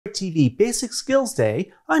TV Basic Skills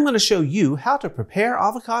Day, I'm going to show you how to prepare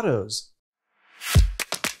avocados.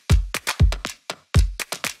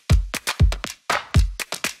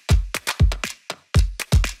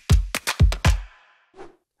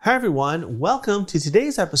 Hi everyone, welcome to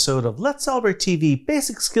today's episode of Let's Celebrate TV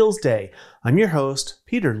Basic Skills Day. I'm your host,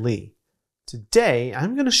 Peter Lee. Today,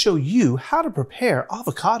 I'm going to show you how to prepare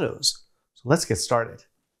avocados. So let's get started.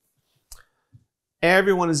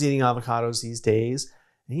 Everyone is eating avocados these days,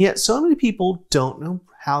 and yet so many people don't know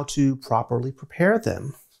how to properly prepare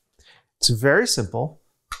them. It's very simple,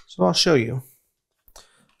 so I'll show you.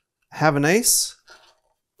 I have a nice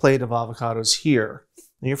plate of avocados here.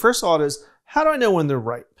 And your first thought is, how do I know when they're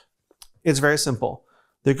ripe? It's very simple.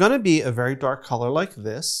 They're going to be a very dark color like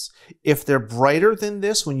this. If they're brighter than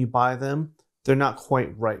this when you buy them, they're not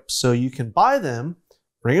quite ripe. So you can buy them,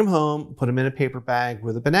 bring them home, put them in a paper bag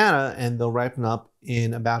with a banana, and they'll ripen up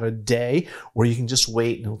in about a day, or you can just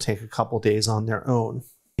wait and it'll take a couple days on their own.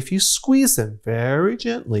 If you squeeze them very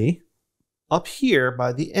gently, up here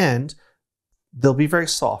by the end, they'll be very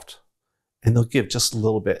soft and they'll give just a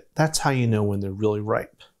little bit. That's how you know when they're really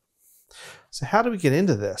ripe. So how do we get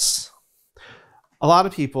into this? A lot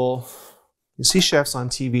of people, you see chefs on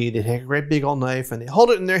TV, they take a great big old knife and they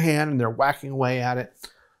hold it in their hand and they're whacking away at it.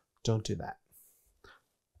 Don't do that.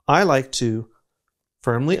 I like to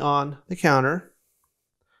firmly on the counter,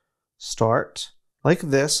 start like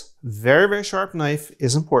this. Very, very sharp knife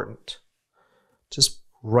is important. Just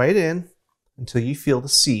right in until you feel the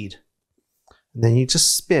seed. And then you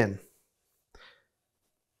just spin.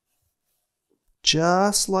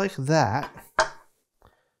 Just like that.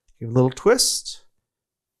 Give a little twist.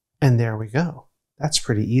 And there we go. That's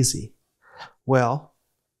pretty easy. Well,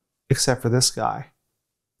 except for this guy.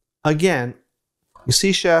 Again, you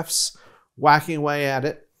see chefs whacking away at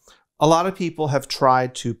it. A lot of people have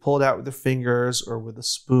tried to pull it out with their fingers or with a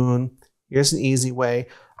spoon. Here's an easy way.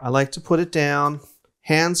 I like to put it down,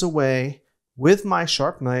 hands away, with my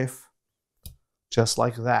sharp knife, just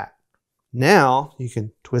like that. Now you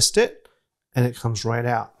can twist it and it comes right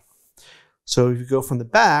out. So if you go from the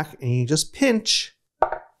back and you just pinch,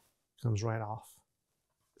 it comes right off.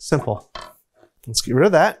 Simple. Let's get rid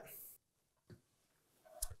of that.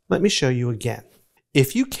 Let me show you again.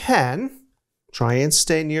 If you can, try and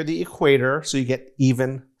stay near the equator so you get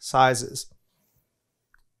even sizes.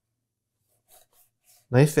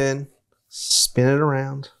 Knife in, spin it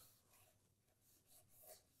around,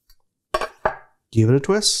 give it a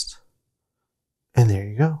twist, and there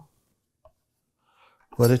you go.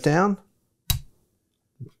 Put it down.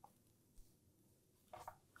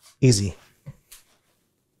 Easy.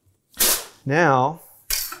 Now,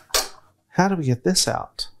 how do we get this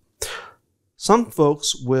out? Some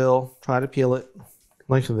folks will try to peel it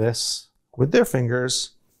like this with their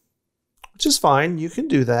fingers, which is fine. You can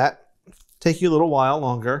do that. Take you a little while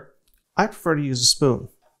longer. I prefer to use a spoon,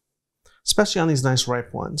 especially on these nice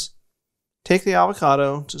ripe ones. Take the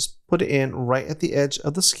avocado, just put it in right at the edge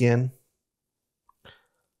of the skin,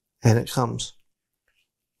 and it comes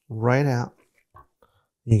right out.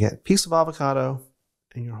 You get a piece of avocado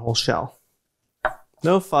and your whole shell.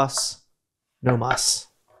 No fuss, no muss.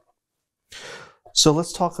 So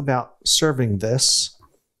let's talk about serving this.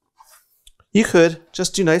 You could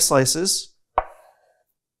just do nice slices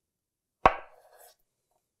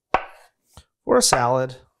or a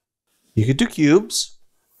salad. You could do cubes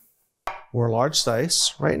or a large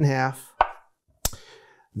slice, right in half.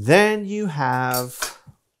 Then you have,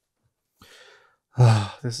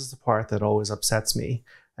 this is the part that always upsets me.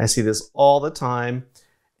 I see this all the time,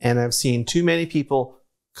 and I've seen too many people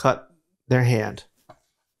cut their hand.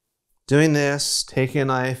 Doing this, taking a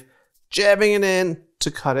knife, jabbing it in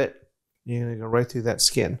to cut it. You're going to go right through that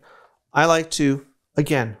skin. I like to,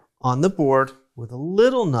 again, on the board with a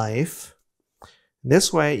little knife.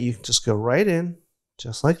 This way, you can just go right in,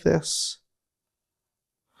 just like this,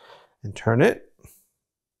 and turn it.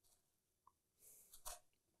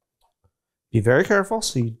 Be very careful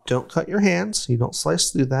so you don't cut your hands, so you don't slice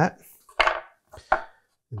through that.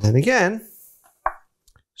 And then again,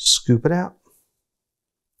 scoop it out.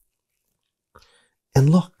 And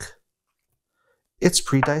look, it's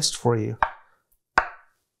pre-diced for you.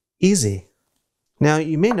 Easy. Now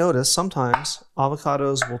you may notice sometimes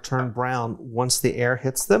avocados will turn brown once the air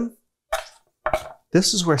hits them.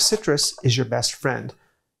 This is where citrus is your best friend.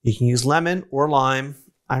 You can use lemon or lime.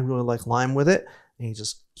 I really like lime with it. And you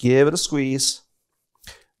just give it a squeeze.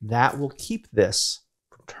 That will keep this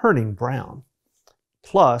from turning brown.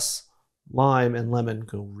 Plus, lime and lemon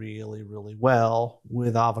go really, really well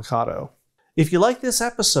with avocado. If you like this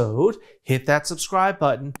episode, hit that subscribe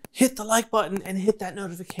button, hit the like button, and hit that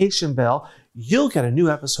notification bell. You'll get a new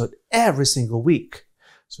episode every single week.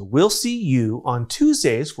 So we'll see you on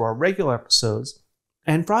Tuesdays for our regular episodes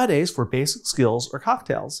and Fridays for basic skills or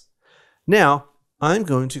cocktails. Now, I'm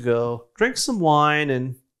going to go drink some wine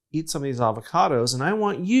and eat some of these avocados, and I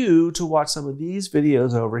want you to watch some of these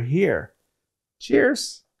videos over here.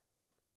 Cheers!